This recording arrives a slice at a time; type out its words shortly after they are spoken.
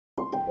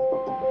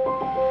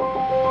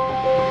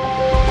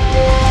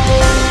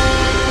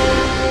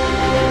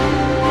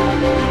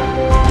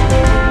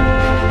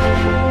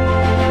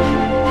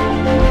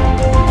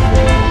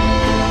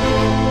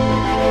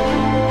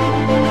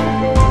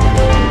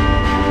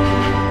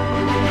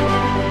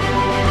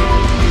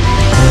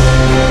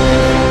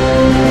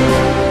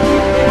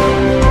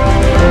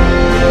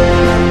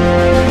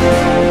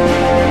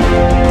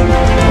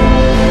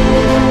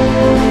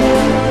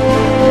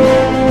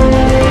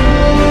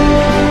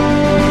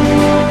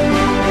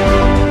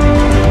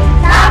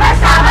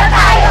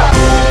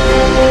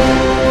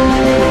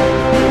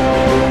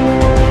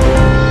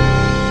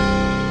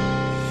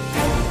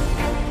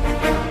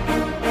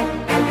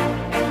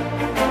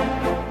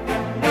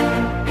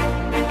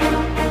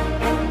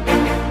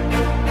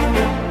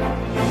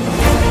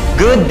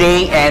Good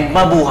day and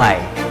mabuhay!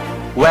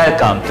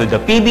 Welcome to the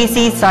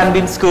PBC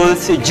Sunbeam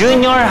School's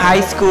Junior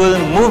High School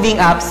Moving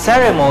Up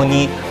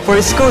Ceremony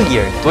for school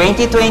year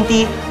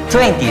 2020-2021.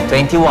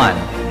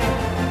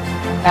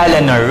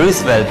 Eleanor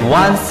Roosevelt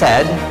once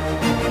said,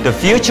 "The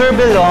future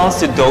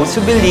belongs to those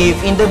who believe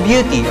in the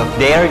beauty of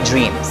their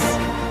dreams."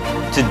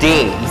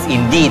 Today is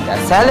indeed a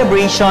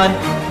celebration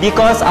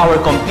because our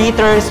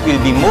completers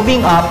will be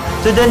moving up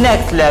to the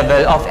next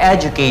level of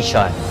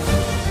education.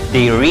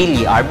 They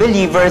really are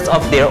believers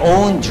of their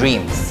own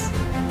dreams.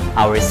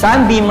 Our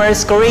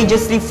Sunbeamers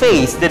courageously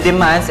face the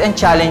demands and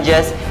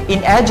challenges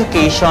in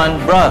education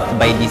brought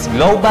by this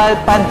global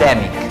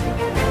pandemic.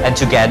 And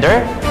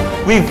together,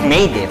 we've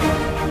made it.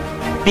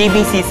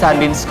 PBC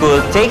Sunbeam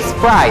School takes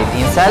pride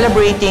in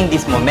celebrating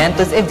this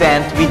momentous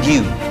event with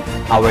you,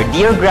 our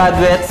dear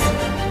graduates,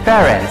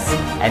 parents,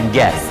 and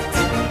guests.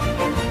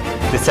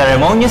 To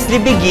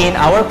ceremoniously begin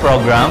our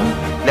program,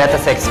 let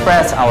us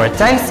express our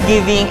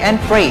thanksgiving and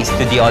praise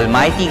to the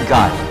Almighty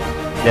God.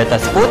 Let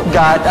us put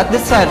God at the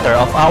center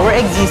of our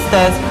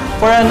existence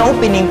for an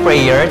opening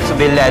prayer to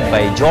be led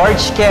by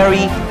George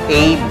Carey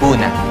A.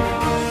 Buna.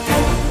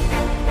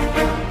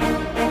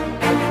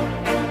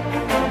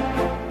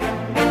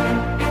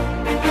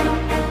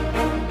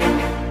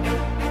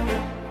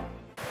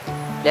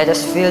 Let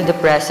us feel the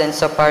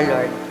presence of our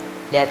Lord.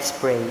 Let's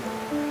pray.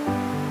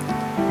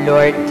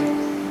 Lord,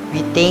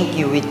 we thank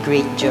you with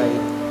great joy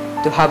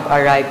to have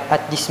arrived at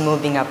this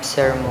moving up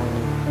ceremony.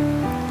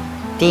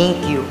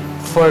 Thank you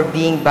for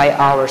being by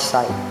our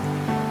side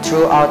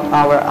throughout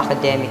our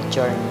academic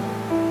journey.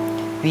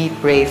 We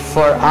pray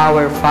for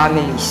our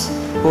families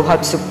who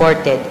have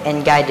supported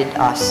and guided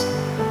us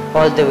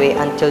all the way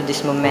until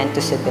this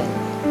momentous event,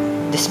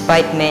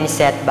 despite many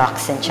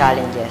setbacks and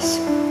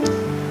challenges.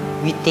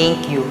 We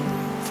thank you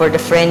for the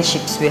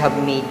friendships we have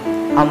made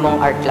among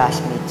our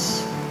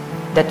classmates,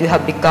 that we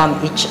have become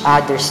each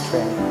other's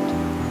strength.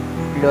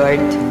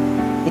 Lord,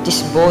 it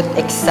is both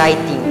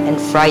exciting and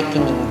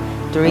frightening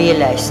to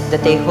realize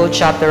that a whole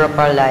chapter of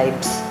our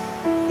lives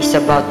is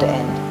about to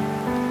end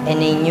and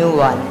a new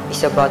one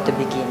is about to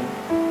begin.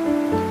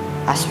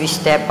 As we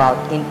step out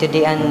into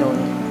the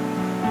unknown,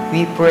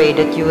 we pray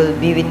that you will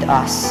be with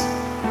us,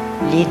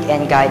 lead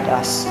and guide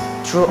us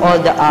through all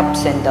the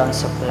ups and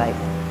downs of life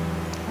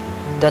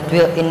that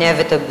will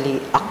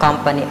inevitably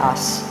accompany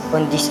us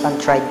on this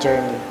untried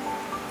journey.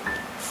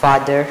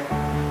 Father,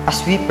 as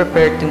we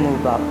prepare to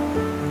move up,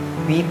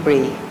 we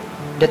pray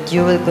that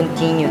you will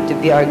continue to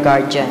be our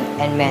guardian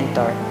and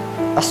mentor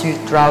as we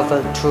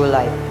travel through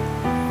life.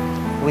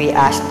 We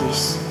ask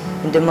this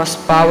in the most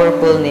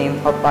powerful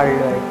name of our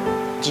Lord,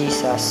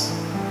 Jesus.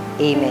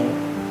 Amen.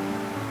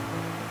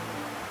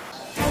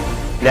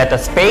 Let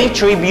us pay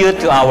tribute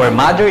to our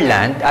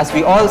motherland as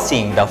we all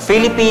sing the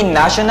Philippine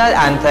National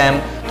Anthem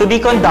to be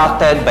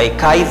conducted by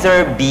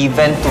Kaiser B.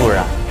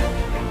 Ventura.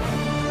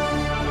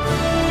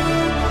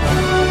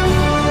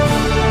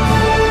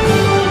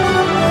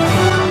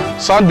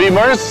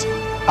 Sunbeamers,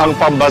 ang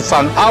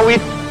pambansang awit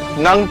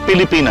ng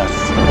Pilipinas.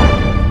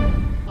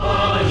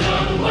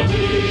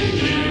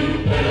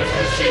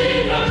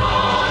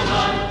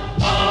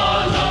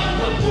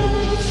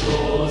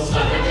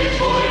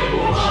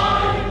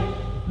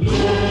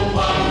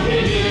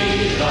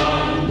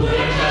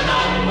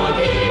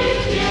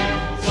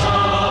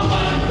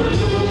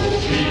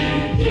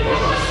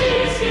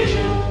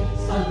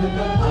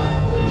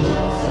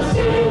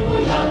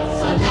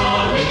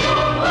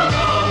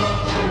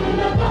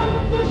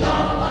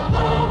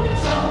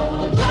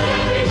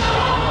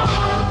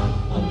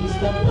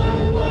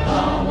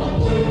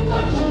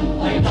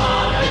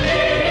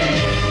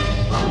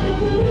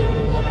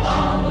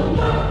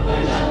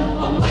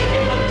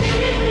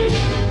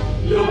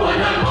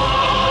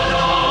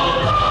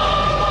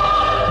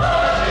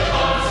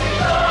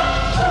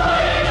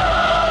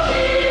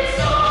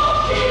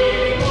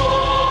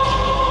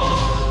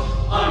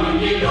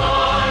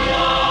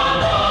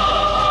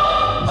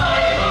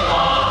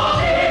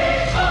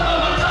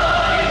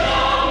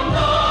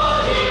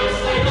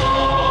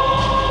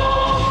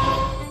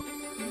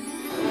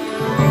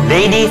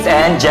 Ladies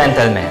and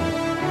gentlemen,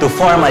 to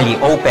formally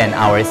open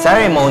our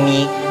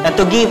ceremony and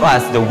to give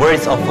us the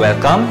words of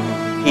welcome,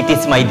 it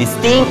is my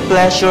distinct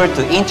pleasure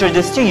to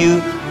introduce to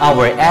you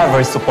our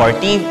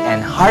ever-supportive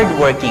and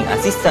hard-working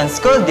Assistant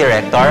School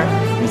Director,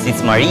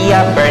 Mrs.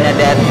 Maria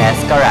Bernadette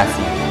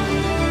Escarasi.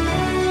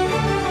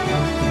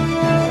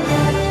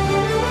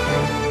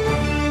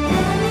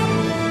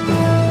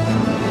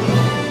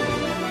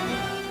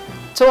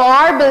 To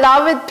our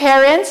beloved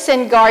parents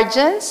and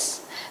guardians,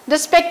 the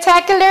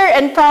spectacular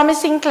and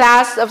promising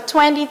class of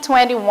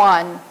 2021,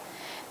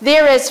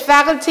 dearest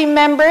faculty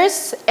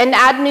members and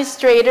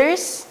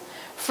administrators,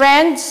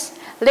 friends,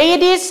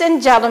 ladies and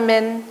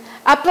gentlemen,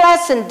 a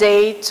pleasant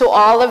day to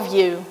all of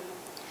you.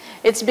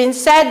 It's been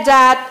said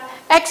that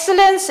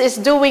excellence is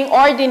doing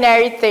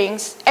ordinary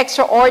things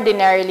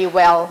extraordinarily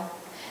well.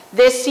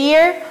 This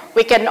year,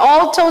 we can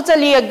all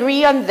totally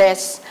agree on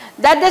this,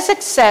 that the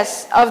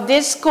success of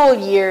this school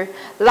year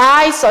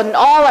lies on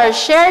all our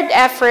shared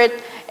effort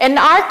and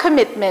our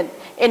commitment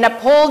in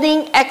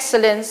upholding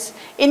excellence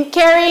in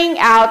carrying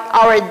out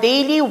our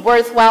daily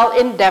worthwhile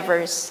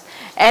endeavors.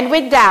 And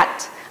with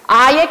that,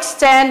 I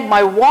extend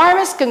my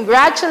warmest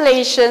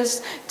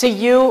congratulations to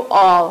you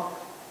all.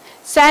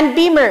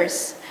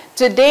 Sunbeamers,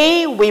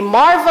 today we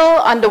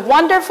marvel on the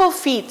wonderful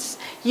feats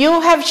you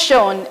have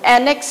shown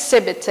and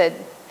exhibited.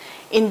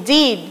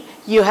 Indeed,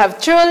 you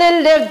have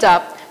truly lived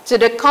up to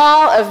the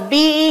call of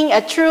being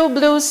a true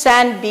blue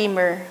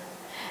Sunbeamer,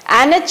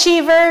 an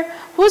achiever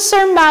who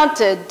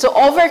surmounted to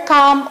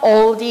overcome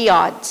all the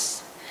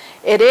odds.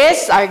 It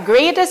is our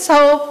greatest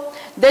hope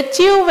that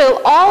you will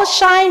all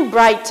shine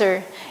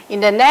brighter in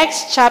the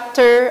next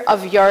chapter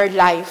of your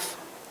life.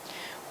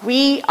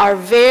 We are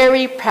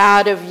very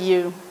proud of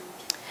you.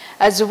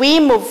 As we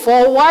move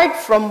forward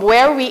from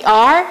where we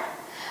are,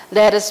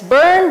 let us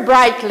burn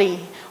brightly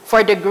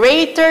for the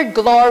greater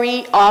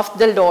glory of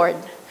the Lord,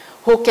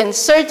 who can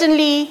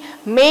certainly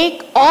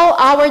make all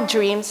our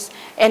dreams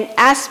and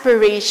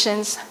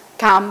aspirations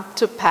come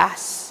to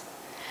pass.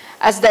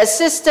 As the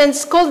Assistant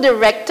School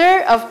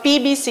Director of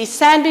PBC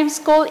Sunbeam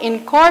School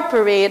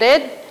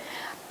Incorporated,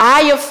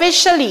 I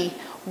officially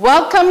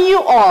welcome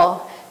you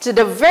all to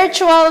the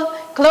virtual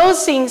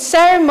closing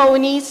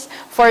ceremonies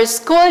for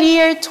school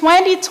year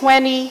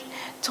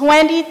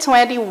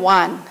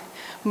 2020-2021.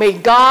 May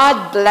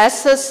God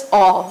bless us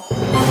all.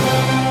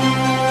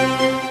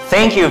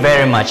 Thank you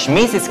very much,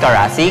 Mrs.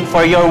 Karasig,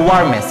 for your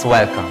warmest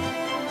welcome.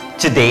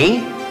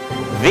 Today,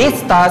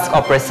 this task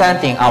of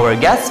presenting our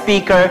guest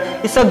speaker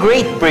is a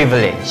great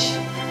privilege.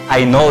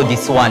 I know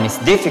this one is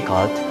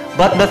difficult,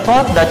 but the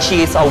thought that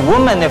she is a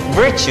woman of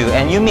virtue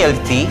and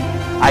humility,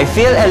 I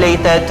feel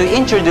elated to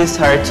introduce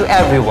her to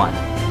everyone.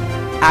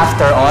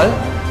 After all,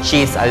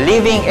 she is a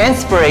living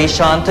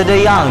inspiration to the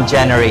young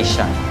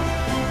generation.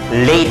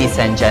 Ladies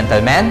and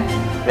gentlemen,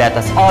 let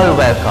us all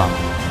welcome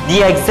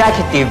the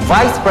Executive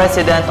Vice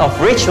President of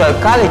Ritual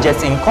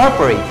Colleges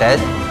Incorporated,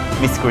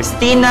 Ms.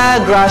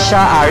 Cristina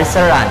Gracia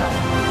Arcerano.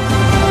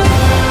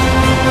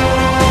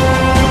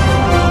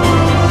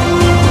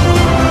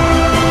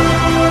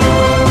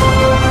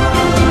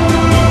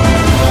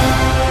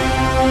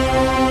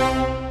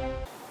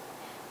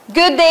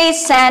 Good day,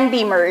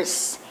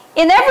 Sunbeamers.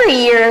 In every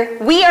year,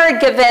 we are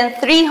given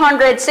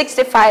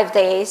 365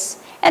 days,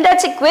 and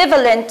that's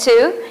equivalent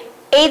to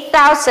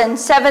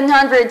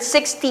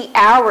 8,760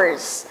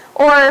 hours,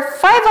 or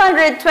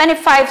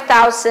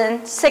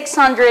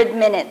 525,600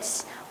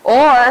 minutes,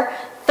 or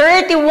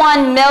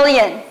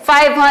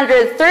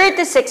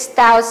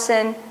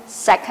 31,536,000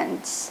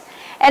 seconds.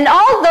 And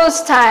all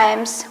those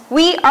times,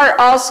 we are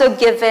also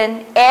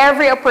given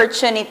every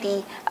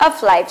opportunity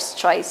of life's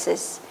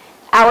choices.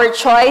 Our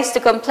choice to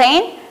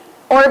complain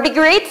or be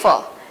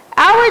grateful.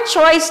 Our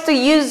choice to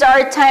use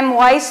our time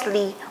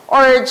wisely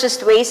or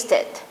just waste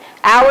it.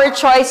 Our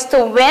choice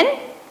to win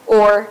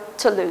or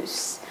to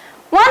lose.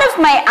 One of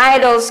my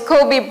idols,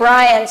 Kobe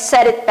Bryant,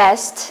 said it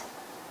best: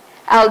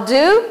 I'll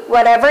do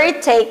whatever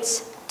it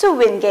takes to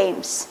win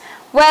games.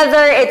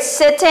 Whether it's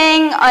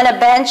sitting on a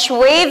bench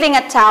waving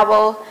a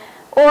towel,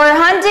 or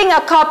handing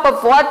a cup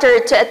of water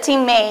to a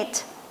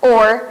teammate,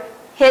 or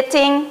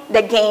hitting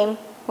the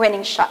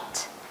game-winning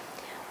shot.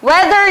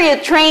 Whether you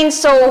train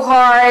so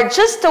hard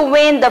just to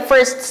win the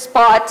first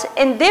spot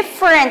in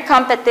different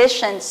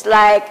competitions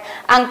like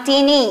ang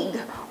tinig,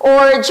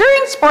 or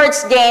during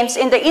sports games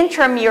in the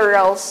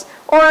intramurals,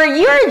 or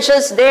you're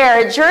just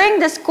there during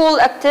the school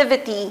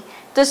activity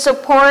to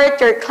support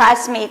your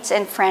classmates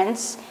and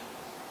friends,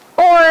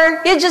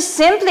 or you just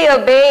simply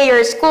obey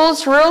your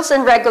school's rules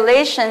and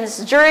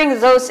regulations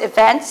during those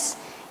events,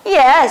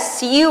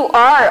 yes, you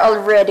are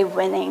already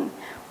winning.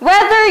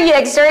 Whether you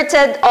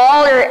exerted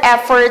all your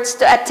efforts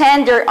to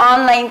attend your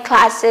online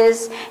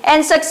classes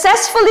and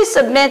successfully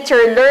submit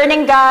your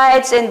learning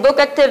guides and book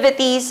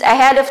activities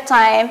ahead of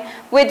time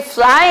with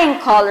flying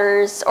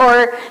colors,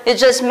 or you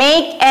just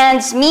make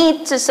ends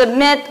meet to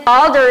submit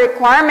all the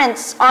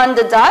requirements on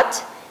the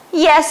dot,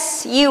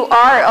 yes, you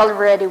are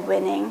already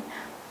winning.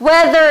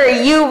 Whether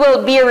you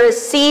will be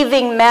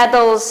receiving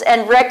medals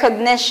and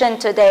recognition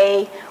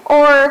today,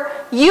 or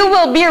you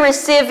will be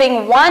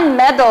receiving one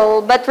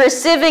medal but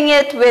receiving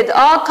it with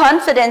all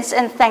confidence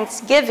and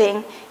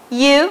thanksgiving,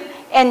 you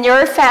and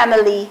your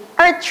family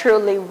are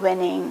truly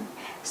winning.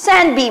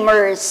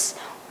 Sunbeamers,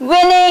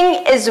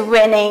 winning is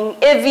winning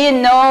if you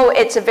know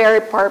its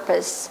very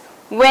purpose.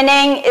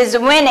 Winning is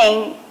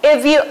winning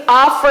if you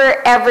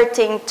offer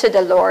everything to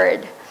the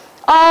Lord.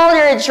 All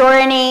your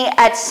journey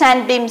at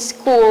Sunbeam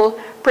School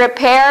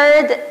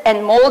prepared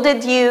and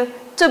molded you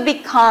to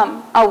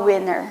become a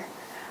winner.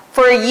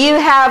 For you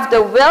have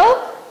the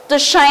will to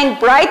shine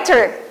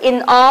brighter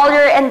in all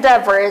your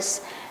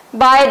endeavors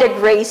by the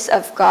grace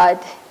of God.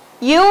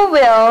 You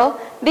will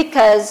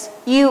because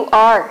you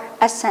are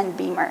a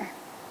Sunbeamer.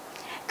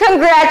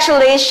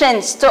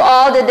 Congratulations to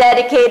all the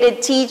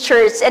dedicated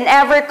teachers and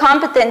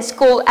ever-competent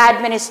school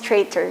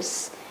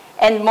administrators.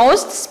 And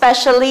most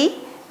especially,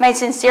 my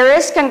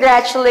sincerest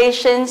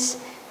congratulations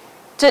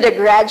to the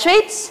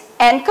graduates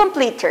and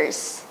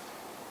completers,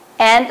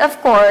 and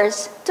of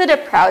course, to the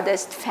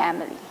proudest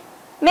family.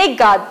 May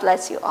God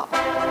bless you all.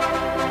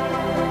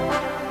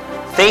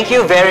 Thank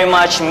you very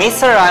much,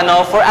 Ms.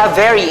 Serrano, for a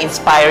very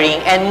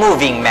inspiring and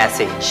moving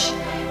message.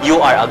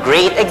 You are a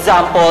great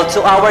example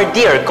to our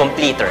dear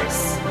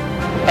completers.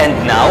 And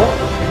now,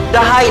 the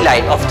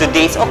highlight of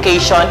today's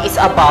occasion is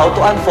about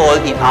to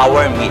unfold in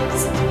our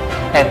midst.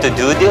 And to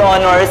do the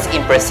honors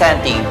in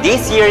presenting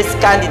this year's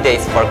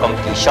candidates for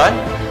completion,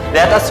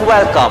 let us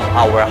welcome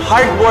our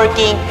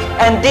hardworking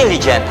and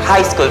diligent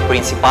high school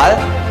principal,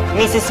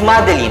 Mrs.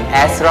 Madeline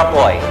S.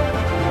 Rapoy.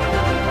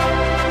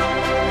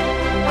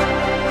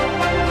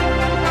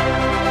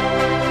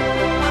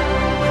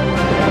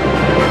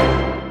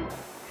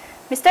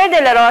 Mr. De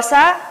La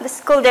Rosa, the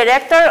school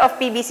director of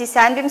PBC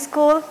Sunbeam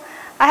School,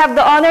 I have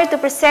the honor to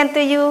present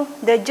to you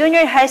the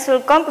junior high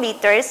school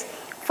completers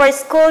for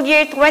school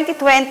year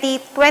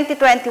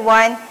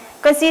 2020-2021,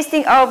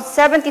 consisting of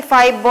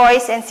 75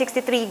 boys and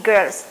 63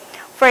 girls,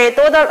 for a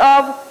total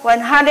of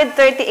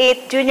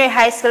 138 junior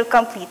high school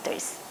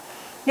completers.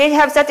 They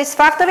have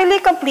satisfactorily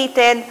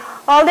completed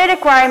all the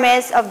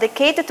requirements of the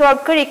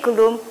K-12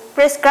 curriculum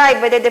prescribed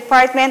by the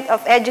Department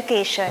of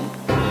Education.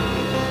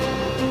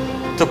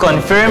 To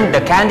confirm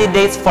the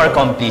candidates for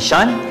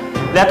completion,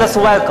 let us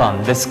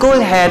welcome the school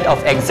head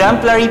of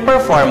exemplary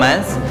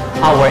performance,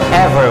 our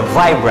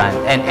ever-vibrant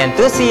and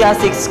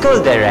enthusiastic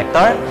school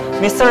director,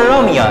 Mr.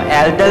 Romeo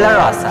L. De La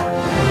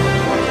Rosa.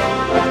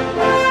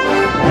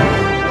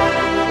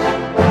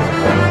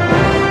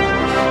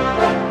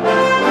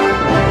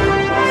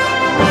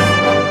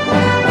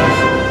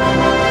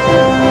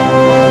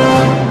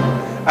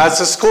 As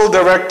the school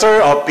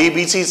director of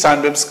PBC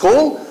Sunbeam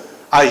School,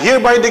 I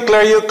hereby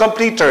declare you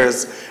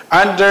completers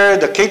under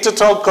the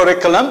K-12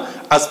 curriculum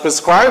as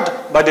prescribed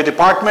by the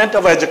Department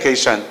of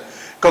Education.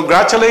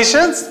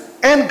 Congratulations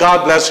and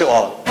God bless you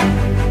all.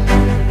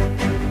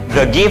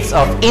 The gifts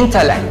of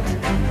intellect,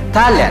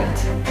 talent,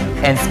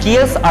 and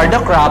skills are the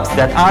crops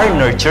that are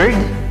nurtured,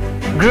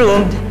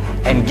 groomed,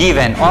 and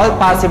given all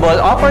possible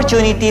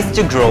opportunities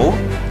to grow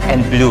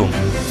and bloom.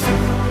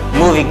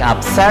 Moving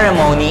Up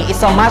ceremony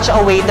is a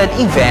much-awaited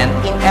event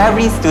in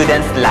every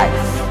student's life,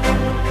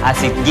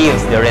 as it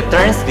gives the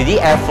returns to the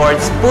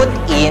efforts put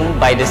in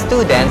by the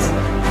students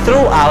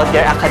throughout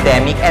their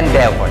academic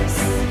endeavors.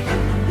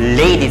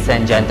 Ladies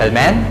and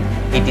gentlemen,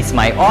 it is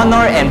my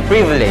honor and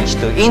privilege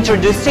to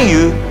introduce to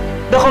you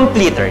the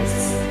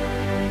completers.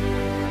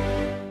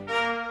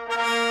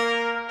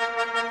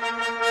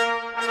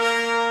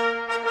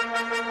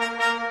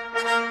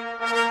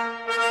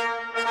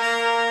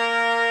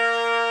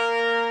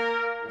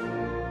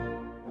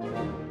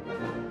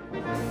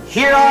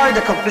 Here are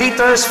the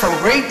completers from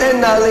Grade 10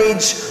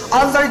 Knowledge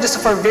under the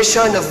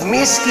supervision of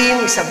Miss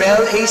Kim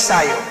Isabel A.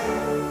 Sayo.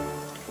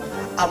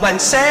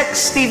 Amansek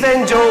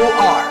Stephen Joe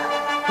R.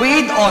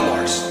 with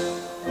honors.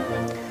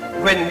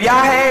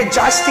 Buenviaje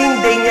Justin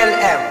Daniel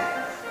M.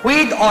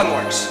 with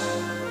honors.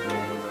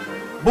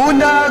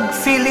 Bunag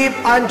Philip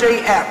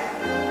Andre M.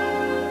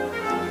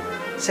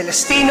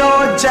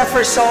 Celestino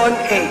Jefferson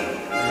A.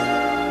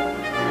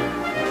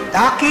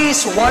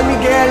 Dakis Juan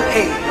Miguel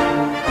A.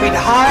 with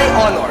high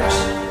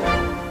honors.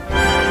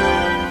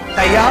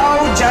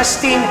 Tayao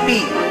Justin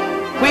P.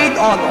 with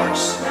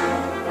honors.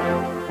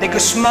 De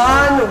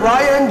Guzman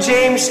Ryan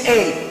James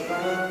A.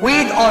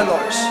 with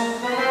honors.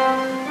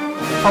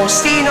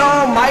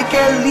 Faustino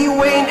Michael Lee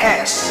Wayne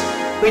S.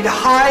 with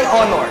high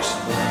honors.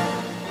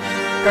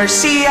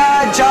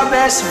 Garcia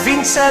Jabez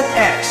Vincent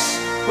S.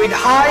 with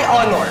high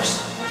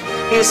honors.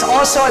 He is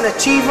also an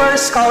Achiever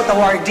Scout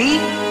Awardee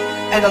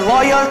and a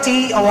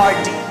Loyalty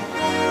Awardee.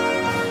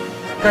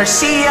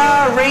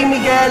 Garcia Ray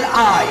Miguel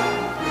I.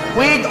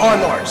 with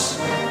honors.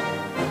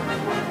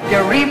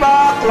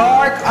 Yariba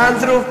Clark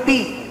Andrew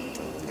P.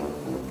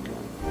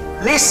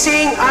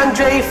 Lissing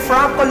Andre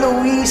Franco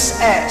Luis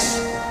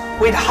S.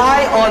 with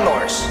high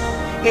honors.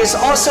 He is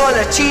also an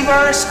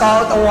Achiever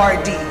Scout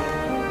Awardee.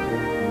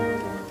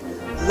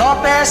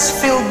 Lopez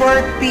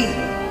Philbert P.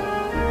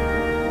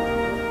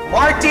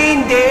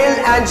 Martin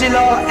Dale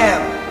Angelo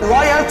M.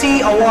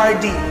 Loyalty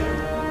Awardee.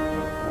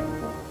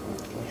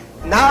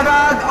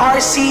 Narag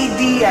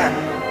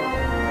RCDM.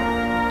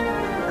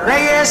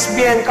 Reyes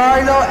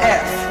Biancarlo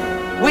F.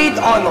 with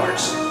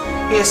honors.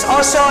 He is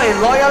also a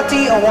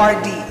Loyalty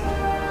Awardee.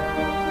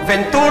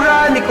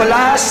 Ventura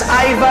Nicolas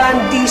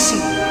Ivan DC.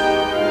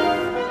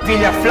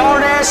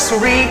 Villaflores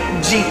Rick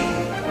G.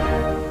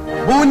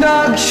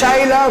 Bunag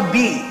Shaila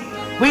B.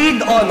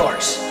 with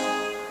honors.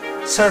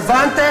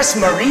 Cervantes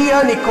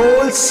Maria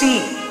Nicole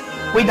C.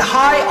 with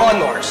high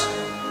honors.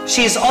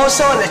 She is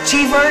also an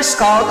Achiever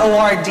Scout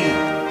Awardee.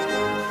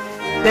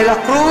 De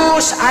la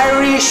Cruz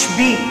Irish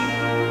B.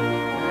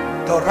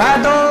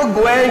 Dorado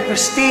Gwen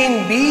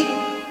Christine B.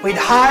 with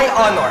high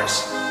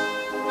honors.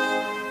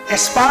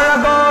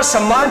 Esparago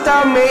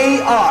Samantha May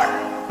R.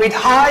 with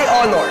high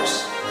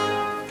honors.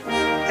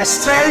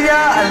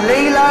 Estrella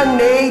Alayla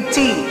Nay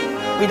T.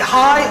 with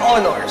high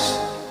honors.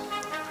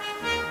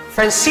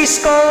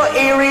 Francisco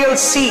Ariel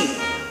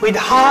C. with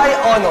high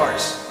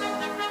honors.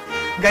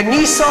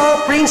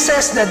 Ganiso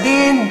Princess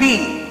Nadine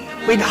B.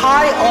 with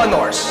high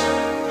honors.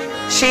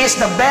 She is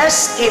the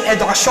best in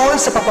edukasyon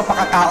sa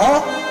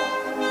pagpapakatao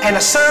and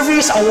a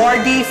service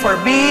awardee for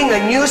being a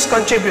news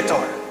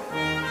contributor.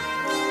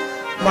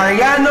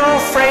 Mariano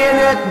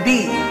Freyanet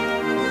B.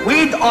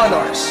 with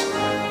honors.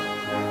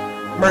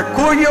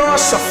 Mercurio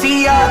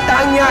Sofia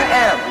Tanya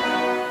M.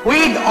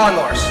 with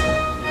honors.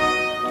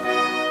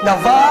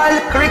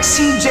 Naval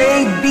Crixie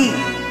J. B.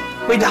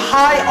 with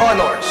high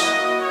honors.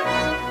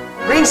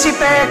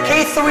 Principe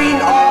Catherine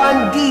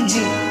On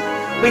DG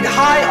with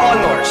high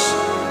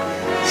honors.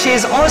 She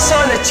is also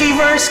an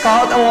Achiever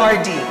Scout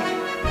awardee.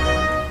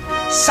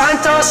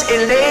 Santos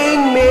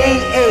Elaine May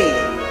A.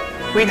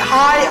 with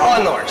high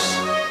honors.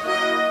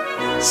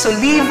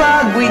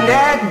 Soliva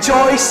Gwyneth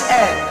Joyce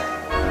N.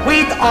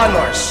 with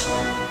honors.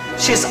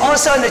 She is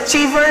also an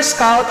Achiever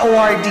Scout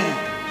awardee.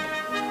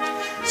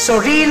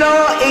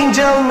 Sorilo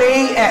Angel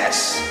May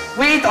S.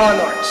 with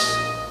honors.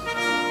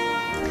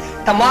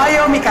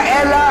 Tamayo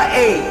Micaela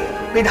A.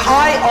 with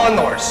high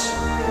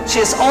honors. She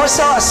is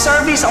also a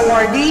service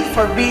awardee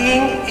for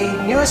being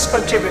a news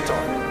contributor.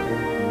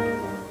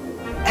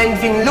 And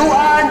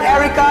Vinluan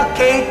Erica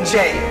Kate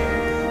J.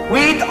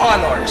 with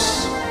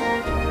honors.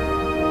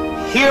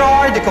 Here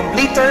are the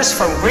completers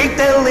from Grade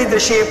 10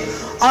 Leadership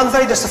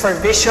under the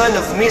supervision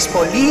of Miss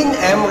Pauline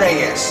M.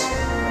 Reyes.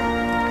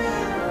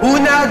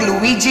 Bunag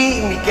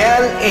Luigi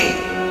Miguel A.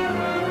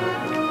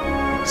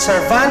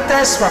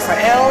 Cervantes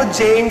Rafael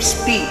James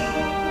P.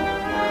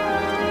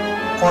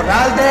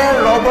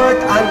 Corralde Robert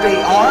Andre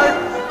R.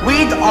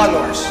 with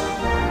honors.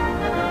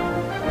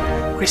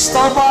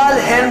 Cristobal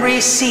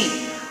Henry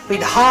C.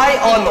 with high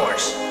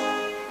honors.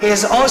 He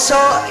is also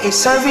a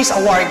service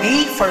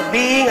awardee for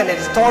being an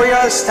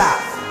editorial staff.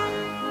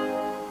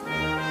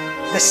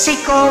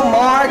 Desico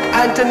Mark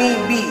Anthony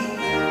B.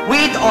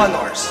 with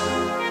honors.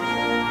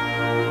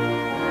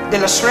 De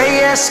Los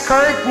Reyes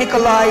Kurt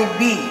Nicolai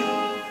B.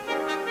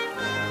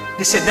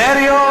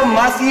 Desiderio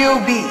Matthew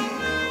B.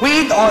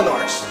 with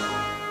honors.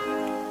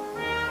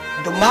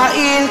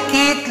 Dumail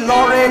Kit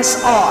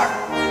Lawrence R.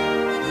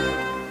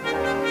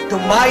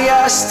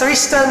 Dumayas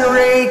Tristan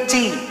Ray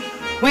T.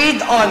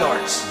 with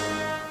honors.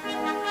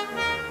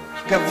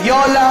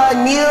 Gaviola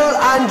Neil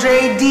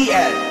Andre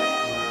D.L.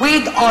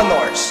 with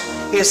honors.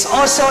 He is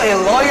also a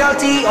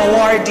loyalty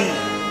awardee.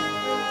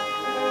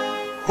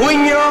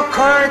 Junio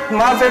Kurt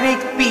Maverick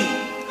P.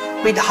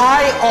 with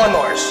high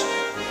honors.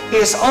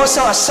 He is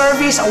also a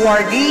service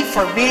awardee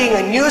for being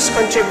a news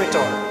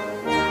contributor.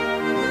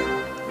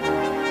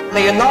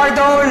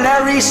 Leonardo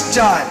Laris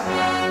John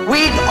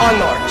with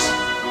honors.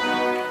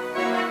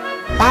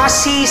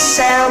 Pasi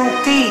Sam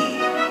T.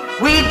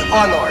 with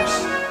honors.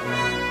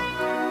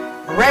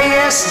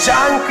 Reyes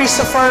John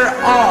Christopher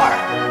R.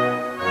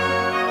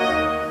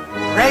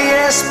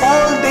 Reyes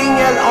Paul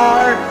Daniel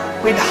R.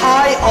 with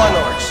high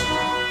honors.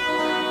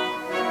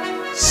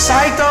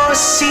 Saito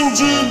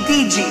Shinji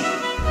DG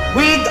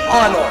with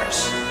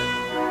honors.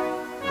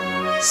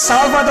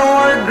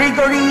 Salvador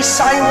Gregory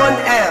Simon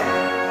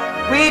M.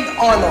 with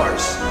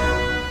honors.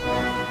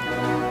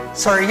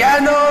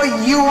 Soriano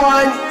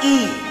Yuan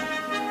E.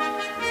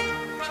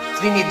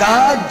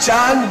 Trinidad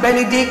John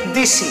Benedict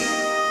Disi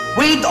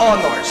with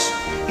honors.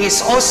 He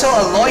is also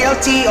a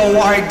loyalty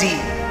awardee.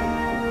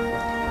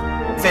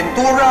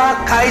 Ventura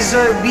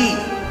Kaiser B.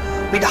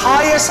 with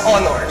highest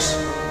honors.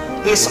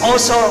 He is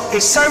also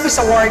a service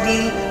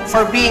awardee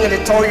for being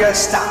editorial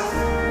staff.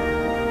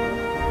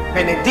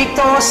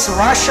 Benedictos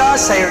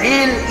Rasha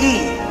Cyril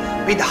E.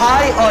 with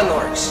high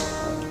honors.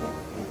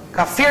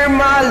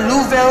 Kafirma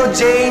Louvel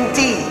Jane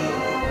T.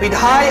 with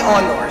high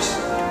honors.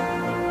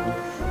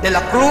 De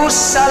la Cruz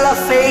Sala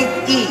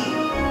Faith E.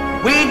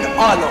 with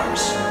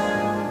honors.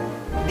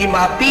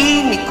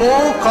 Dimapi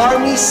Nicole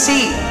Carmi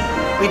C.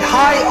 with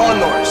high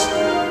honors.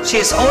 She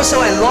is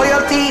also a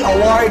loyalty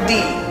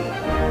awardee.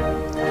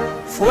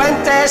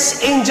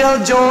 Fuentes Angel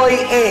Joy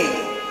A.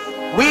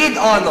 with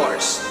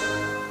honors.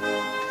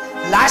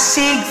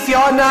 Lasig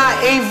Fiona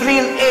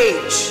Avril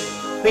H.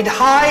 with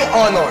high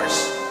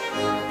honors.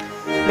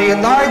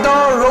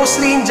 Leonardo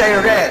Roslyn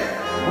Jairel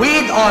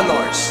with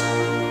honors.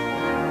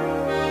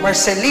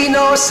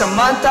 Marcelino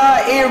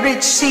Samantha A.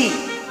 Rich C.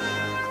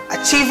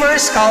 Achiever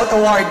Scout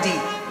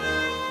awardee.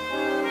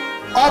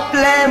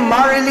 Ople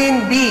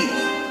Marilyn B.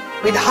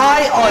 with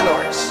high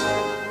honors.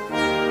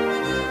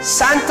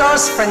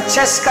 Santos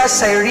Francesca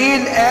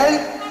Cyril L.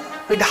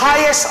 with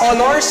highest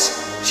honors.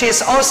 She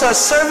is also a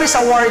service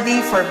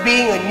awardee for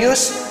being a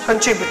news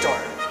contributor.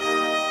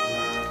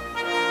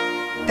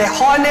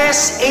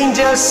 Tejones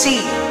Angel C.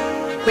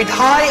 with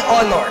high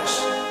honors.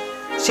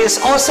 She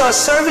is also a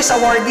service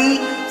awardee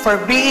for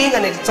being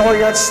an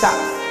editorial staff.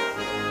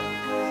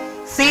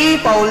 Thi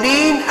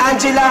Pauline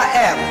Angela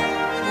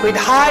M. with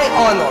high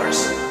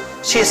honors.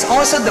 She is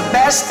also the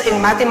best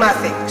in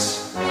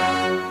mathematics.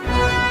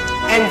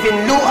 And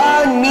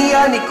Vinluan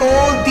Mia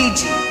Nicole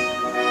DG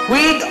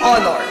with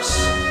honors.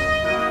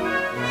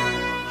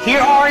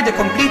 Here are the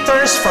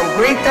completers from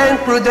Grade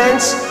 10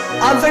 Prudence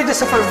under the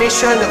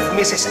supervision of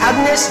Mrs.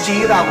 Agnes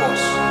G.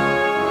 Ramos.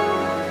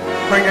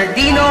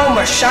 Bernardino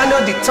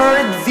Marciano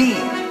III V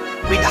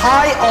with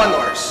high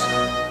honors.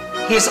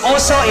 He is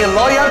also a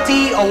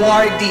loyalty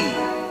awardee.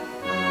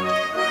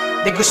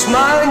 De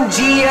Guzman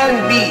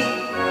Gian B.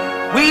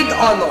 with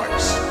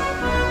honors.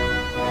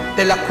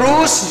 De la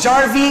Cruz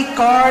Jarvie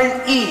Carl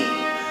E.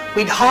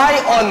 with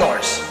high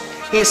honors.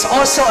 He is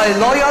also a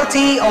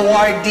loyalty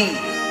awardee.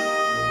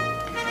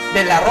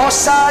 De la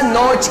Rosa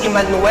Noj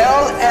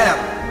Emmanuel M.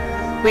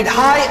 with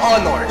high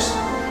honors.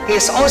 He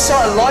is also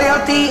a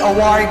loyalty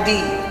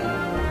awardee.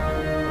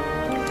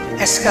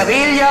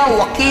 Escarilla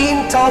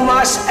Joaquin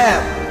Thomas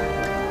M.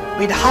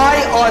 with high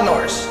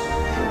honors.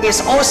 He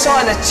is also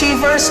an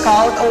Achiever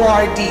Scout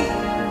awardee.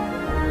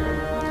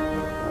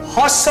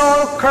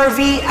 Hosol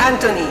Curvy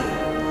Anthony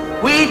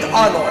with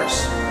honors.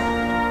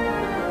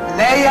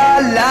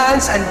 Leia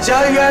Lance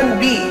Angelian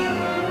B.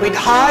 with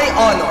high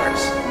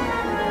honors.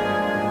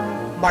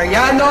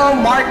 Mariano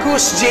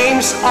Marcus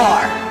James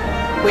R.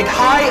 with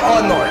high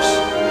honors.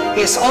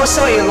 He is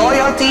also a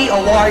loyalty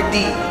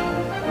awardee.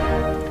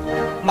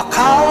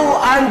 Macau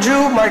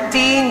Andrew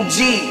Martin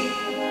G.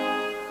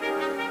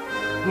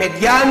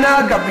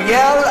 Mediana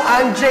Gabriel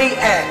Andre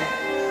N.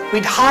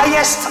 with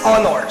highest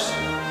honors.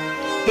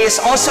 He is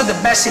also the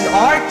best in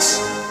arts,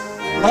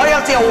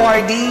 loyalty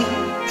awardee,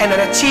 and an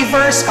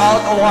Achiever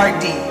Scout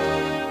awardee.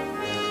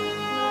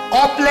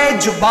 Ople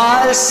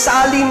Jubal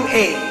Salim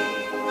A.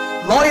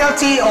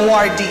 loyalty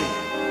awardee.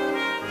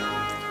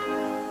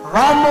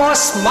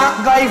 Ramos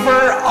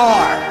MacGyver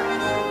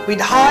R.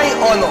 with high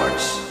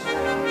honors.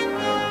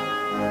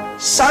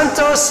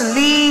 Santos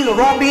Lee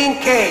Robin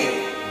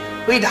K.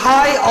 with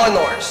high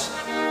honors.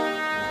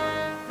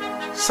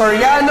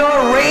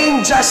 Soriano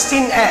Rain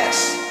Justin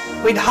S.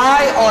 with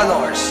high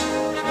honors.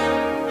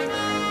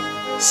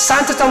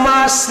 Santo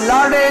Tomas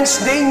Lawrence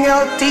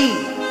Daniel T.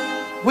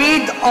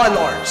 with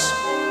honors.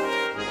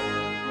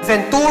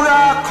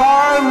 Ventura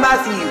Carl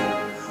Matthew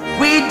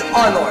with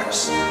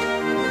honors.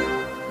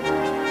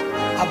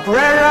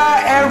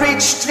 Abrera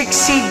Erich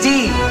Trixie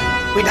D.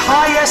 with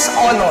highest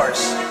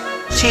honors.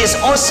 She is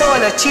also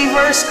an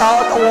Achiever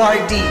Scout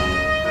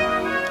awardee.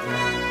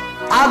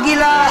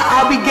 Aguila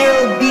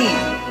Abigail B.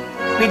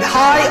 with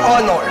high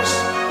honors.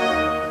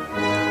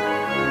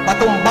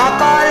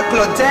 Batumbakal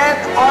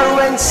Claudette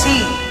Arwen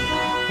C.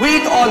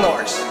 with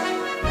honors.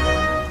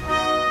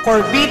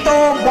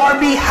 Corbito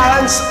Barbie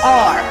Hans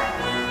R.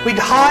 with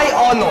high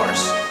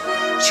honors.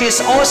 She is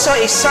also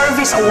a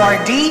service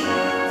awardee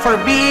for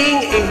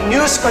being a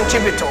news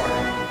contributor.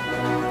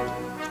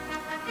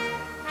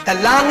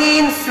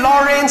 Dalangin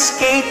Florence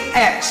Kate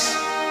S.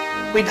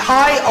 with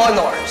high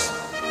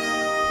honors.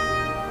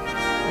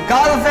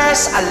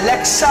 Galvez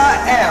Alexa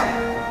M.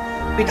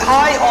 with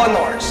high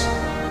honors.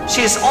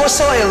 She is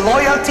also a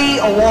loyalty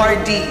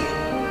awardee.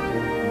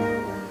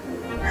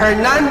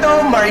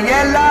 Hernando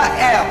Mariela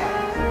M.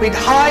 with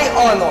high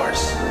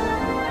honors.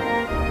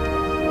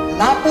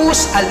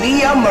 Lapus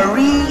Alia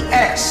Marie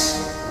S.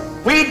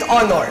 with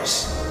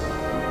honors.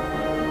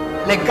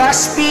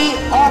 Legaspi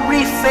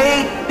Aubrey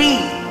Faye P.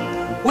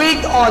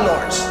 with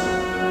honors.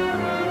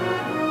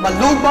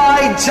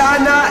 Malubay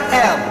Jana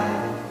M.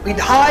 with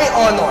high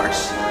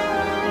honors.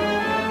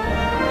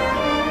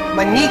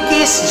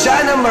 Manikis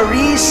Jana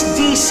Maris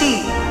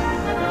DC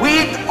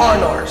with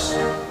honors.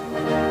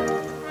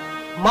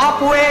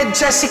 Mapue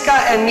Jessica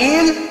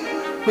Emil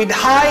with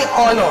high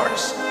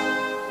honors.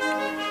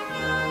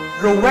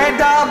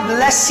 Rueda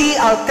Blessy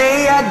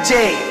Altea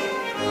J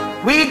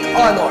with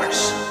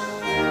honors.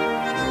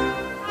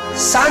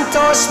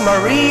 Santos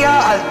Maria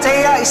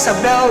Altea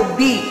Isabel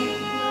B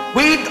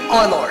with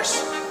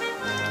honors.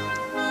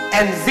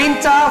 And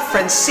Vinta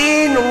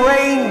Francine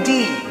Rain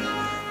D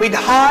with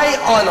high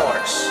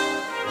honors.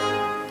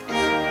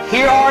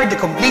 Here are the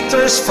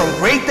completers from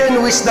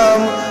Greaten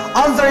Wisdom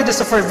under the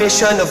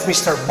supervision of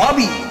Mr.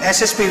 Bobby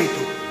S.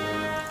 Espiritu.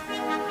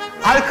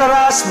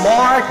 Alcaraz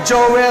Mark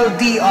Joel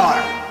Dr.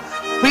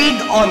 with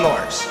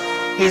honors.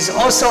 He is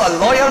also a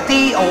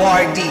loyalty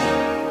awardee.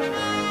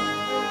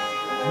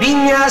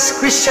 Binyas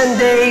Christian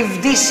Dave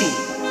DC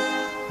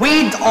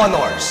with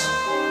honors.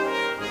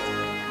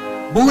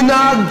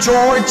 Bunag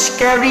George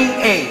Kerry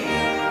A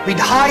with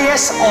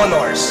highest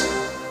honors.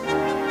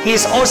 He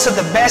is also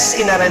the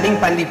best in Araling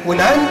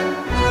Panlipunan,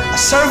 a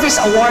service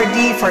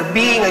awardee for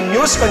being a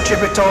news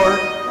contributor,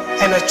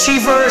 and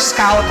Achiever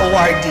Scout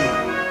awardee.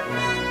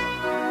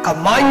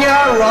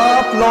 Kamanya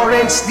Rob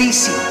Lawrence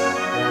DC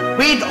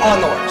with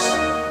honors.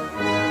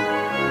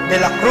 De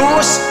la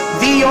Cruz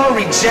Theo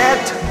Riget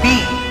B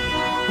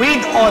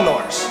with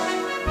honors.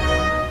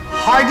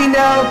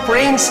 Hardinel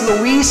Prince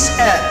Luis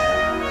L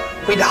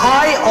with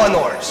high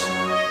honors.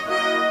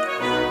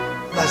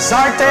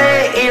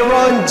 Lazarte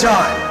Aaron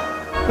John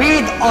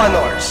with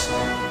honors.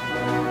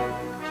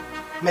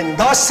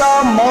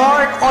 Mendoza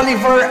Mark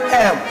Oliver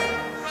M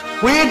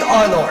with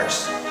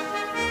honors.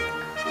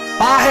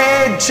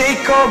 Pahe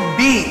Jacob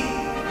B.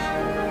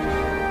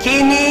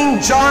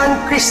 Kining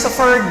John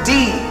Christopher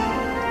D.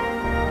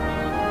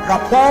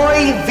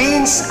 Rapoy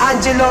Vince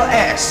Angelo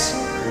S.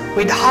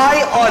 with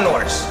high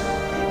honors.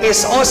 He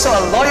is also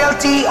a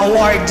loyalty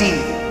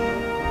awardee.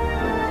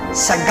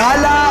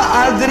 Sagala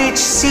Aldrich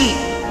C.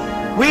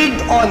 with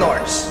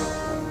honors.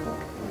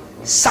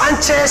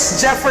 Sanchez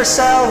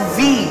Jefferson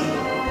V.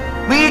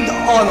 with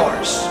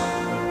honors.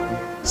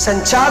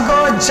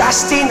 Santiago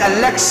Justin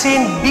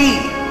Alexin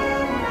B.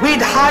 with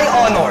high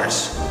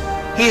honors.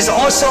 He is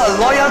also a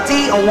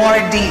loyalty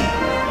awardee.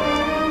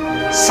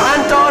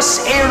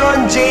 Santos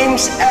Aaron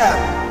James M.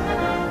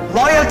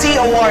 loyalty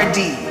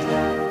awardee.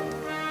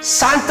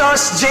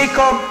 Santos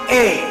Jacob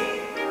A.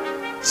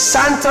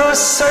 Santos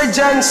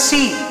Surgeon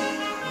C.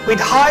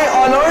 with high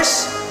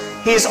honors.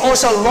 He is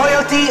also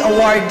loyalty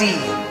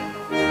awardee.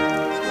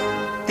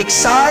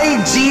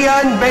 Tiksay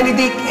Gian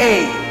Benedict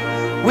A.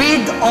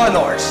 with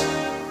honors.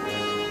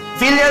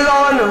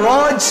 Villalon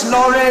Rods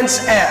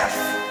Lawrence F.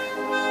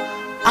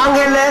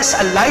 Angeles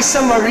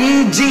Eliza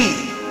Marie G.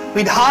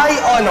 with high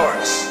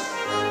honors.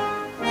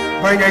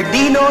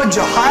 Bernardino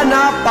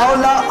Johanna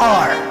Paula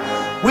R.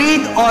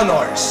 with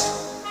honors.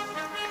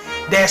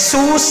 De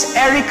Jesus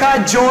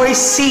Erica Joy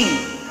C.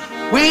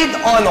 with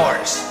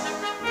honors.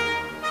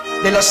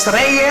 De Los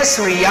Reyes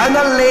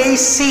Rihanna Lay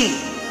C.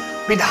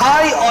 with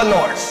high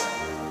honors.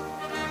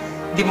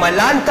 Di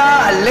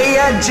Malanta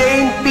Alea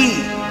Jane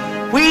P.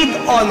 with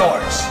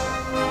honors.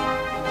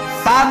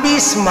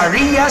 Fabis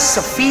Maria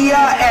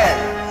Sofia L.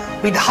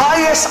 with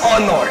highest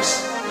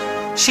honors.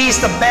 She is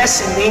the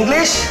best in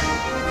English,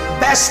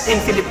 best in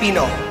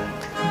Filipino,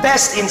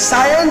 best in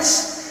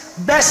science,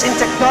 best in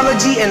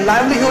technology and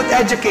livelihood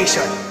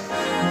education,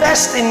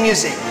 best in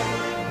music,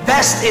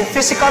 best in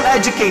physical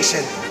education,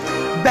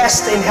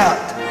 best in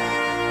health.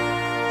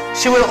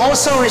 She will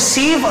also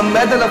receive a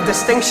Medal of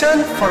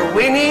Distinction for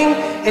winning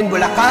in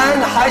Bulacan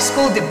High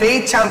School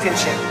Debate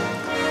Championship,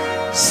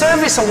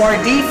 Service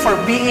Awardee for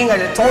being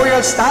an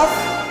editorial staff,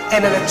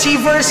 and an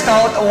Achiever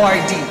Scout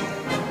Awardee.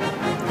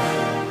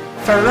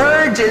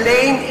 Ferrer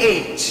Jelaine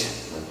H.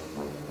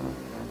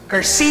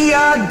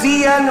 Garcia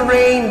Dian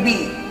Rain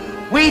B.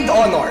 with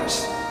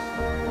honors.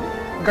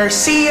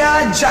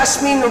 Garcia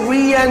Jasmine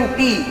Rian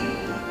P.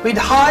 with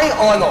high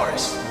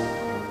honors.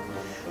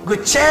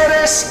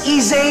 Gutierrez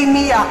Izay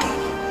Miyaki,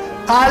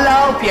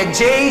 Calao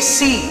Piaget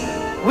C.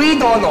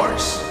 with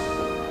honors.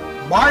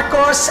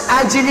 Marcos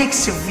Angelic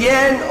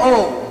Sivien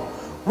O.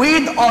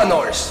 with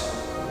honors.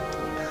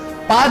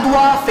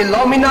 Padua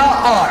Philomena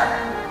R.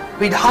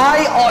 with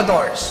high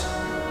honors.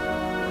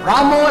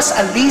 Ramos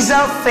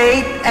Aliza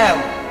Faith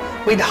M.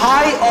 with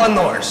high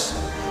honors.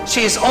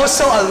 She is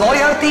also a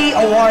loyalty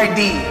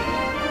awardee.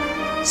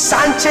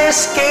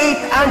 Sanchez Kate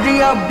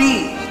Andrea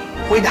B.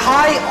 with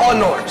high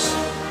honors.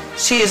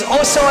 She is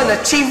also an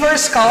Achiever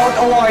Scout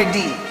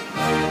awardee.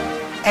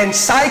 And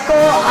Psycho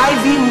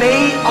Ivy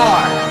May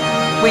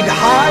R. with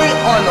high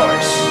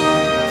honors.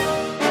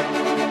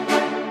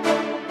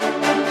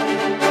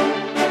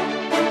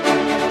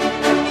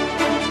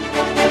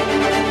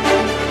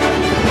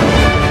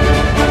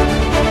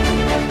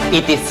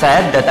 It is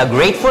said that a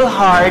grateful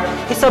heart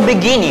is a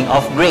beginning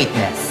of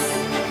greatness.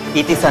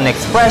 It is an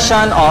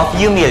expression of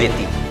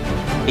humility.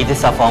 It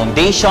is a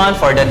foundation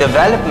for the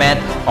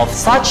development of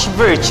such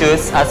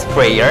virtues as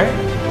prayer,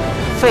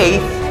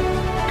 faith,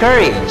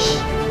 courage,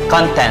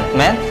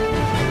 contentment,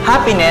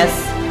 happiness,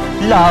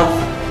 love,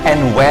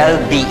 and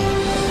well-being.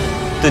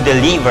 To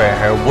deliver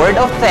her word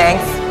of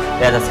thanks,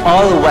 let us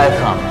all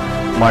welcome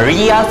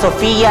Maria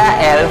Sofia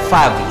L.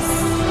 Favis.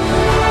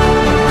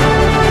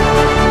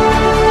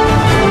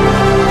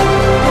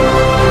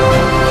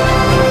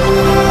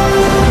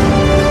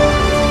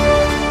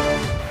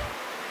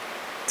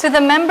 To the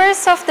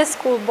members of the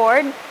school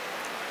board,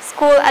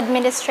 school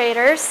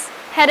administrators,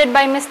 headed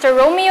by Mr.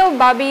 Romeo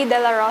Bobby De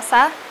La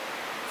Rosa,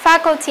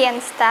 faculty and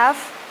staff,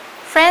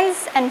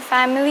 friends and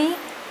family,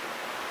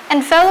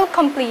 and fellow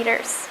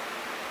completers,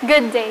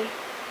 good day.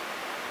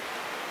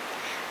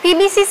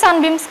 PBC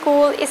Sunbeam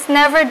School is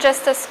never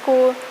just a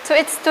school to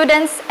its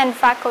students and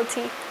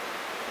faculty.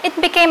 It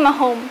became a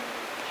home,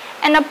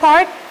 and a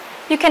part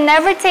you can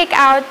never take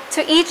out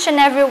to each and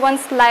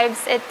everyone's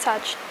lives it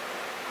touched.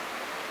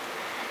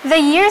 The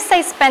years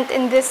I spent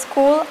in this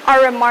school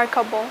are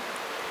remarkable.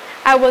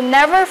 I will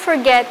never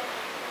forget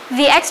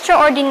the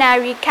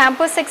extraordinary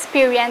campus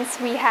experience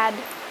we had.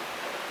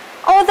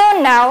 Although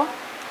now,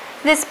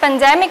 this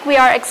pandemic we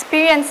are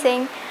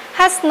experiencing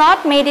has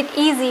not made it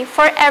easy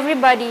for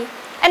everybody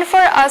and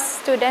for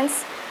us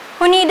students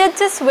who needed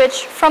to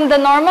switch from the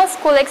normal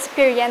school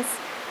experience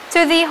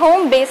to the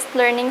home-based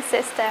learning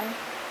system.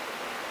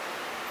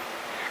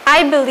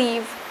 I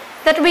believe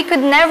that we could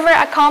never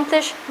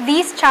accomplish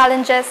these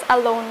challenges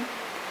alone.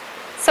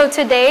 So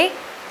today,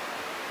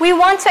 we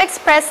want to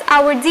express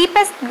our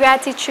deepest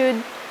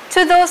gratitude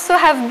to those who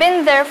have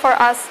been there for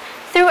us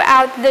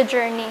throughout the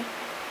journey.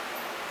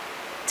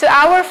 To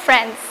our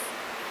friends,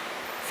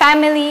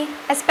 family,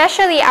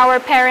 especially our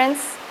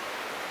parents,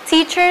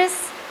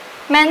 teachers,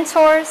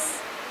 mentors,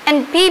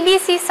 and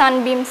PBC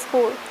Sunbeam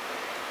School,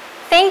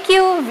 thank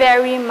you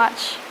very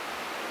much.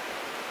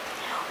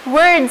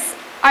 Words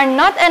are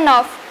not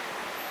enough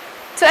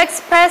to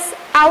express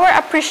our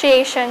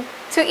appreciation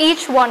to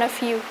each one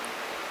of you.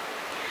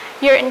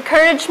 Your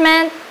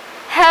encouragement,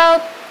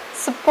 help,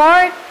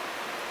 support,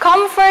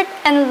 comfort,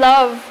 and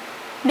love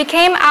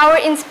became our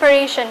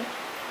inspiration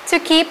to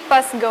keep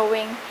us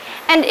going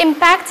and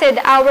impacted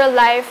our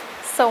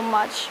life so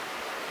much.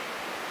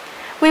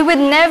 We would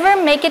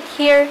never make it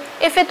here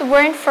if it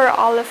weren't for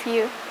all of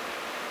you.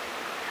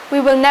 We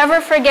will never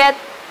forget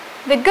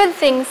the good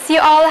things you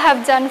all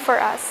have done for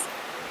us.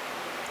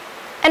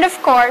 And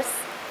of course,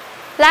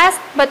 last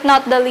but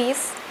not the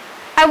least,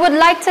 I would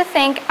like to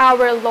thank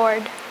our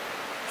Lord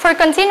for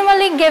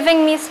continually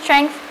giving me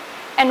strength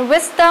and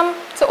wisdom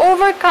to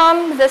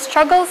overcome the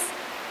struggles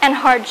and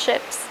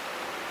hardships,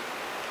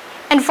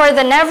 and for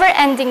the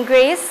never-ending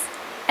grace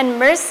and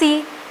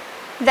mercy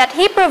that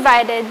He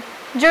provided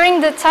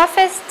during the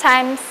toughest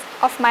times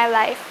of my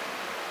life.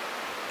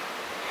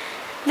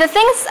 The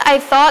things I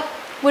thought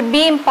would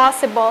be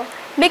impossible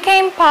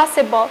became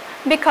possible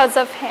because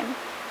of Him.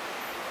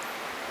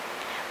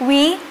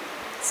 We,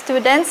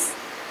 students,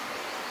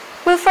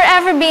 will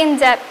forever be in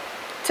debt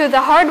to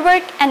the hard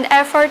work and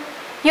effort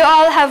you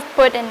all have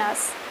put in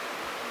us.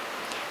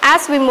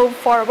 As we move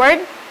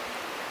forward,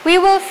 we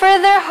will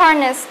further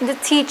harness the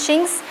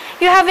teachings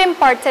you have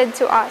imparted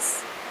to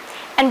us,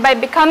 and by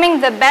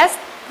becoming the best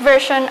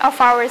version of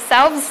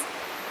ourselves,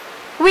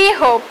 we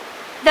hope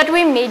that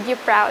we made you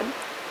proud.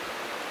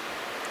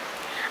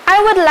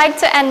 I would like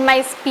to end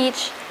my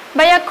speech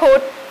by a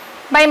quote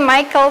by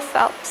Michael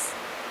Phelps.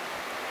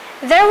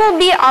 There will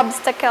be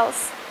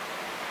obstacles.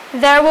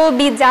 There will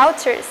be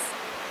doubters.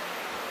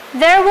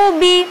 There will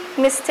be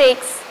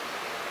mistakes.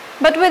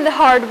 But with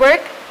hard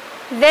work,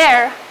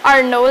 there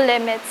are no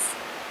limits.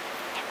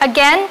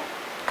 Again,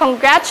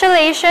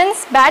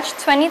 congratulations, Batch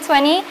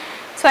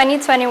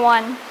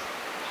 2020-2021.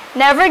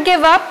 Never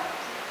give up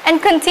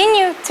and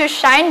continue to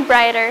shine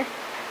brighter.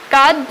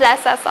 God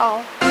bless us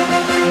all.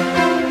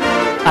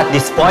 At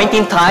this point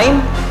in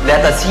time,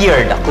 let us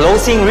hear the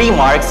closing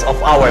remarks of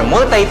our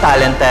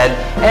multi-talented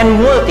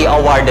and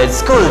multi-awarded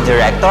school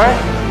director,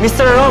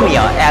 Mr.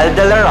 Romeo L.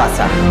 De La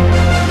Rosa.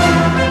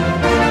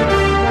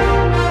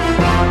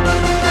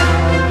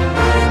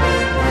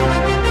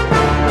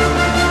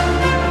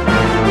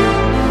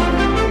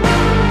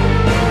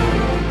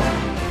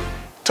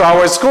 To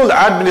our school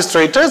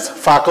administrators,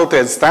 faculty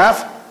and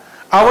staff,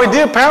 our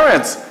dear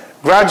parents,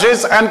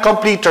 graduates and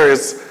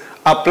completers,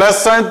 a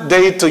pleasant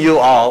day to you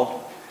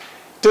all.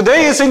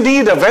 Today is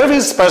indeed a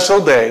very special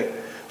day,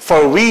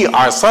 for we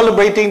are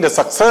celebrating the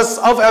success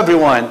of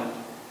everyone.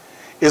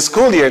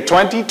 School year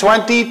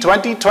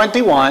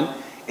 2020-2021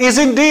 is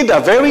indeed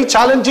a very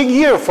challenging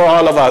year for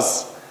all of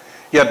us.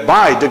 Yet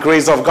by the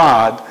grace of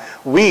God,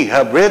 we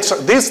have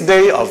reached this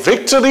day of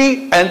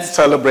victory and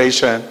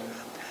celebration.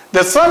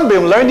 The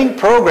Sunbeam Learning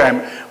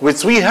Program,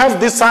 which we have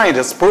designed,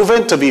 has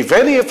proven to be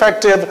very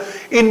effective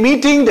in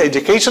meeting the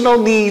educational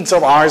needs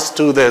of our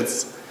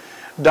students.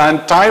 The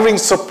untiring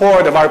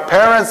support of our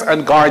parents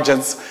and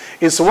guardians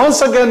is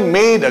once again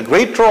made a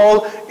great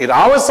role in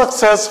our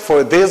success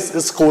for this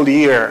school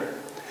year.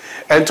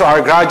 And to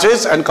our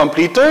graduates and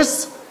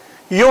completers,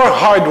 your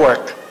hard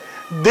work,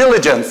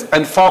 diligence,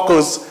 and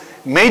focus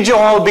made you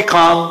all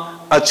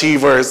become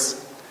achievers.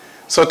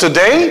 So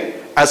today,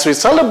 as we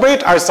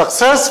celebrate our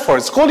success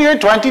for school year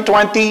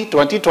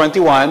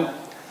 2020-2021,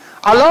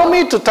 allow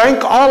me to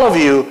thank all of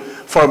you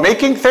for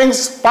making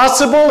things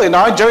possible in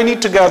our journey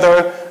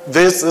together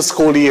this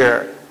school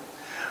year.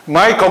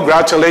 My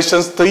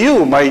congratulations to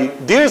you, my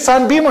dear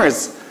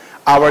Sunbeamers,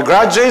 our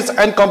graduates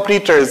and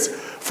completers,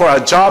 for a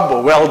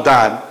job well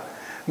done.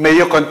 May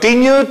you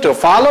continue to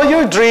follow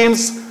your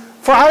dreams,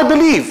 for I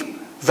believe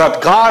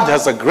that God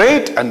has a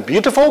great and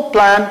beautiful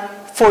plan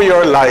for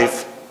your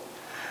life.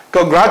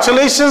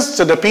 Congratulations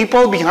to the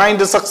people behind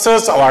the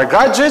success of our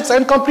graduates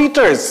and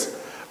completers.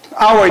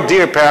 Our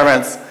dear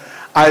parents,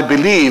 I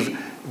believe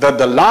that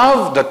the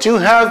love that you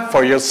have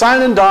for your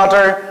son and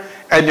daughter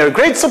and your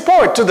great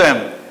support to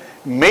them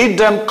made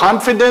them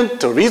confident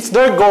to reach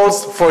their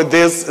goals for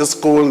this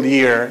school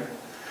year.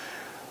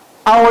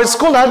 Our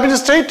school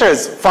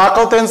administrators,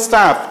 faculty, and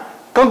staff,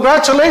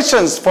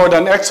 congratulations for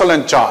an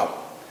excellent job.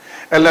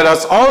 And let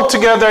us all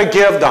together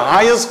give the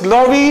highest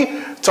glory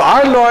to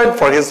our Lord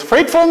for His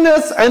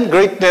faithfulness and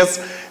greatness,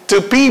 to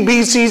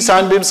PBC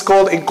Sunbeam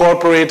School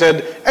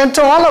Incorporated, and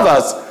to all of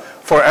us,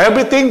 for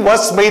everything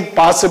was made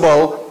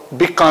possible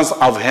because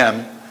of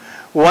Him.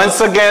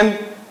 Once again,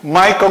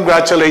 my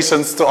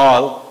congratulations to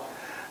all.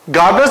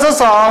 God bless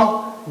us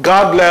all.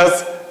 God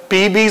bless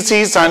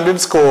PBC Sunbeam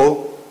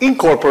School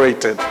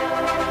Incorporated.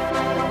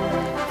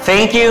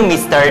 Thank you,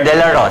 Mr. De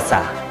La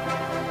Rosa.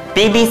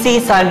 PBC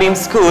Sunbeam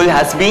School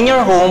has been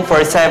your home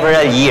for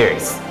several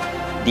years.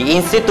 The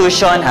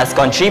institution has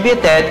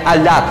contributed a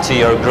lot to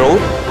your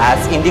growth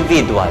as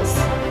individuals.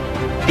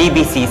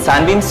 PBC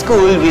Sunbeam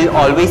School will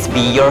always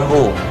be your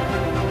home.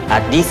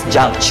 At this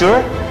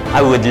juncture,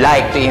 I would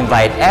like to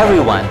invite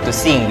everyone to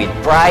sing with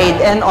pride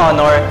and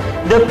honor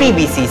the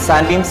PBC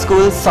Sunbeam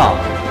School song.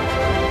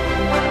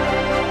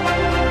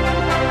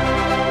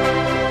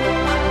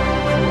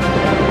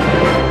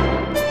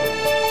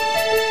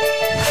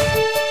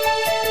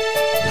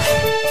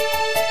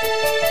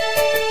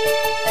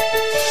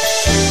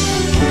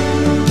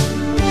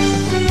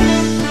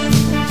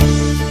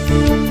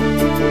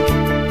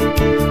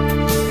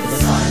 The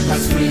sun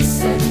has risen.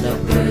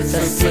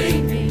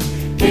 singing.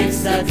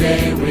 It's the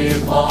day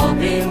we've all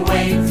been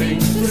waiting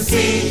to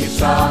see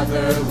each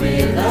other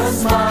with a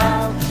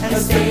smile and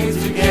stay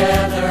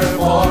together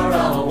for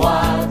a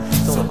while.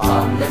 So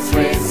come, let's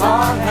raise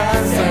our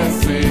hands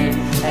and sing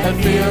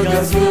and feel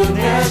God's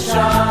goodness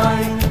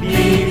shine.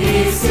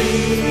 BBC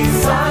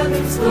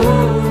Sunday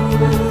School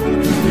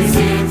is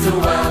here to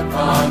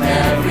welcome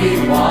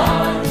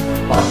everyone.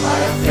 Walk by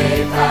a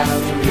faith as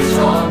we reach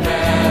all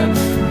men,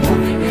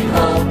 moving with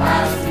hope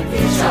as we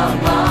teach our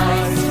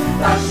minds,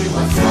 touching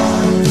what's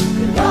wrong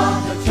with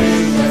love that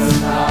changes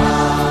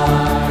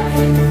life.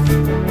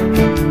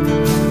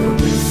 We'll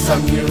meet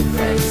some new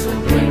friends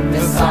who'll bring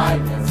the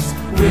silence.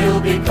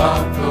 We'll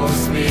become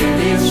close with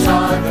each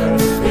other,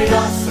 with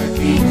us our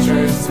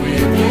teachers,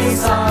 with His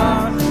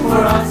Son,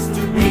 for us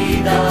to be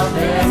the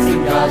best in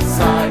God's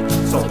sight.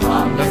 So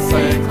come, let's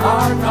take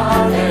our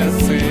time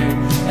and sing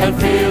and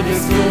feel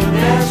His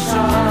goodness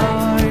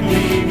shine.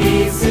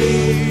 BBC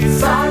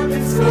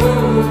Sunday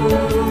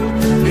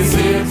School is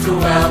here to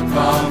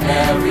welcome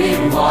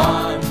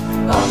everyone.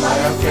 Come by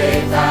our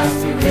faith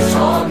as we reach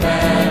all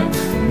men,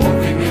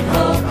 moving with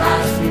hope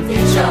as we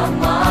teach our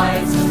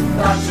minds,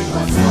 touching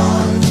what's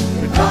hard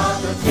with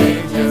love that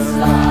changes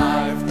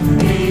life.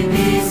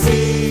 BBC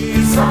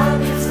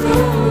Sunday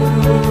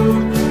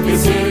School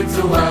is here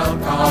to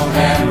welcome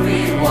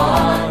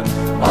everyone.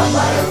 Come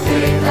by our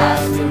faith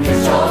as we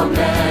reach all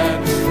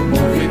men,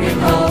 moving in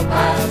hope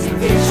as we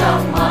teach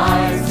our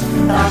minds,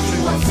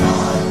 touching what's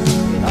hard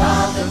with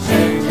love that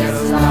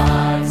changes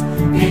lives.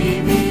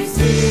 BBC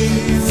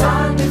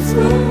Sunday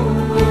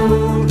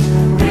School,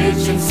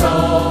 reaching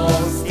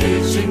souls,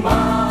 teaching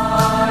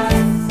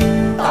minds,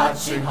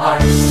 touching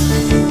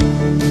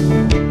hearts.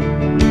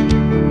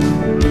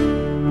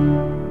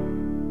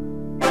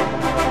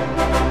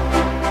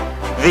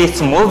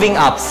 This moving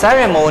up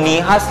ceremony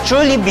has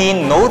truly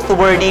been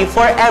noteworthy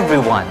for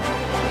everyone.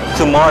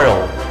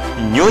 Tomorrow,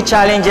 new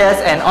challenges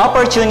and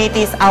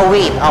opportunities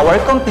await our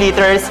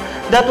completers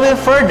that will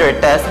further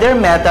test their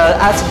mettle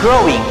as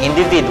growing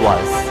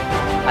individuals.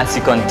 As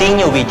you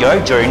continue with your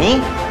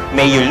journey,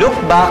 may you look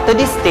back to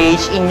this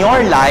stage in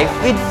your life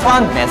with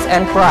fondness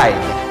and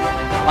pride.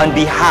 On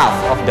behalf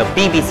of the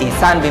PBC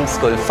Sunbeam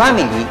School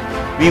family,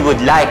 we would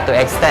like to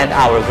extend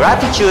our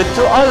gratitude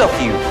to all of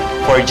you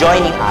for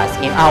joining us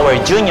in our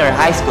junior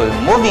high school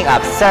moving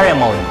up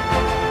ceremony.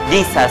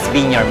 This has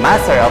been your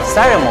Master of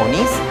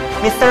Ceremonies,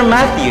 Mr.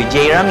 Matthew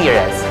J.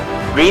 Ramirez,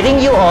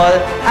 greeting you all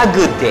a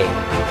good day.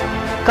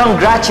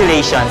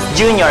 Congratulations,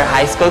 junior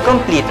high school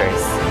completers.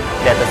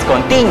 Let us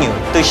continue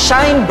to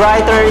shine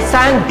brighter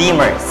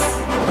Sunbeamers.